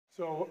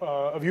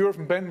So a viewer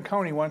from Benton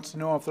County wants to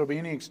know if there'll be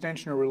any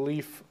extension or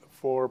relief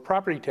for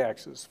property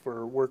taxes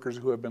for workers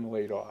who have been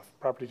laid off.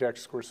 Property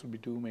tax, of course, will be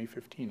due May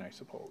 15, I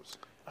suppose.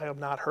 I have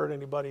not heard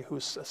anybody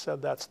who's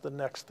said that's the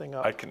next thing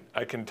up.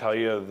 I can tell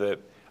you that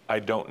I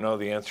don't know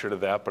the answer to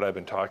that, but I've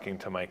been talking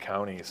to my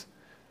counties.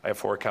 I have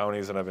 4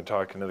 counties, and I've been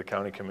talking to the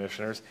county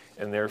commissioners,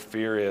 and their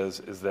fear is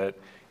that,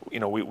 you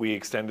know, we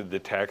extended the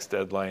tax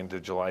deadline to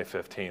July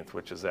 15th,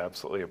 which is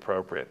absolutely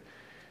appropriate.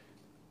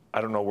 I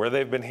don't know where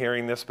they've been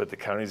hearing this, but the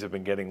counties have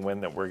been getting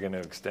wind that we're going to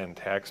extend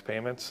tax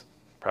payments,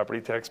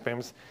 property tax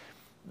payments.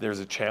 There's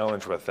a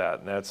challenge with that,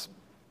 and that's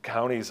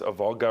counties,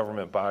 of all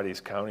government bodies,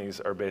 counties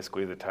are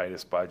basically the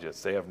tightest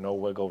budgets. They have no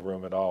wiggle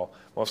room at all,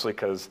 mostly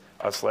because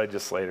us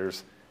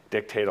legislators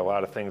dictate a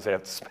lot of things they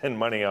have to spend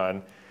money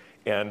on,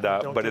 and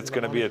but it's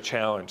going to be a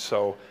challenge.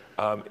 So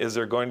is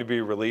there going to be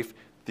relief?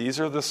 These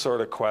are the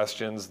sort of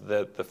questions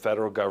that the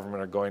federal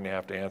government are going to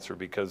have to answer,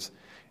 because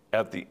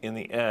in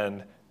the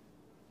end,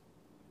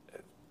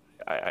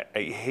 I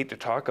hate to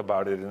talk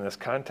about it in this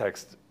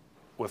context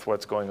with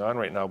what's going on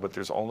right now, but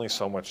there's only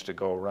so much to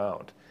go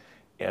around.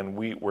 And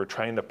we're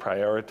trying to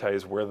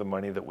prioritize where the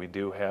money that we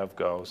do have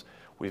goes.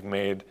 We've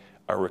made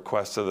a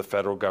request to the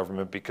federal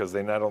government because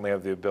they not only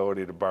have the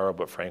ability to borrow,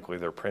 but frankly,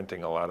 they're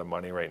printing a lot of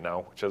money right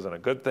now, which isn't a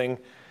good thing,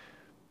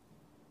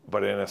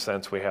 but in a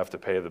sense, we have to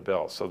pay the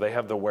bill. So they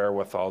have the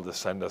wherewithal to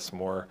send us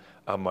more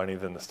money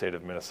than the state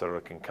of Minnesota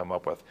can come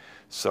up with.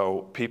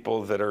 So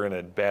people that are in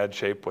a bad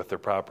shape with their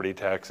property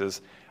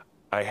taxes,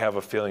 I have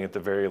a feeling at the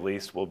very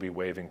least we'll be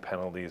waiving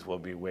penalties, we'll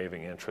be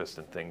waiving interest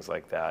and things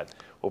like that.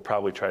 We'll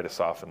probably try to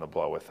soften the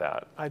blow with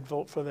that. I'd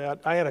vote for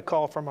that. I had a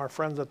call from our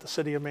friends at the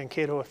city of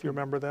Mankato, if you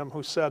remember them,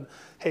 who said,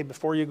 hey,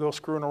 before you go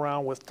screwing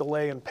around with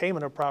delay in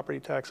payment of property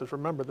taxes,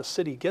 remember the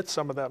city gets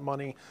some of that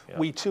money. Yeah.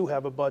 We too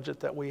have a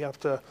budget that we have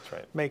to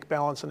make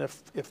balance, and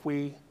if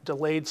we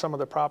delayed some of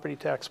the property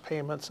tax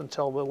payments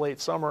until the late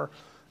summer,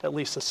 at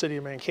least the city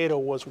of Mankato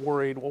was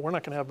worried, well, we're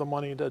not going to have the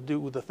money to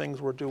do the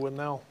things we're doing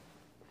now.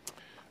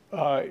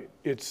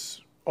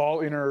 It's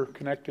all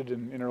interconnected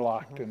and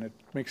interlocked, and it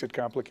makes it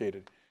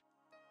complicated.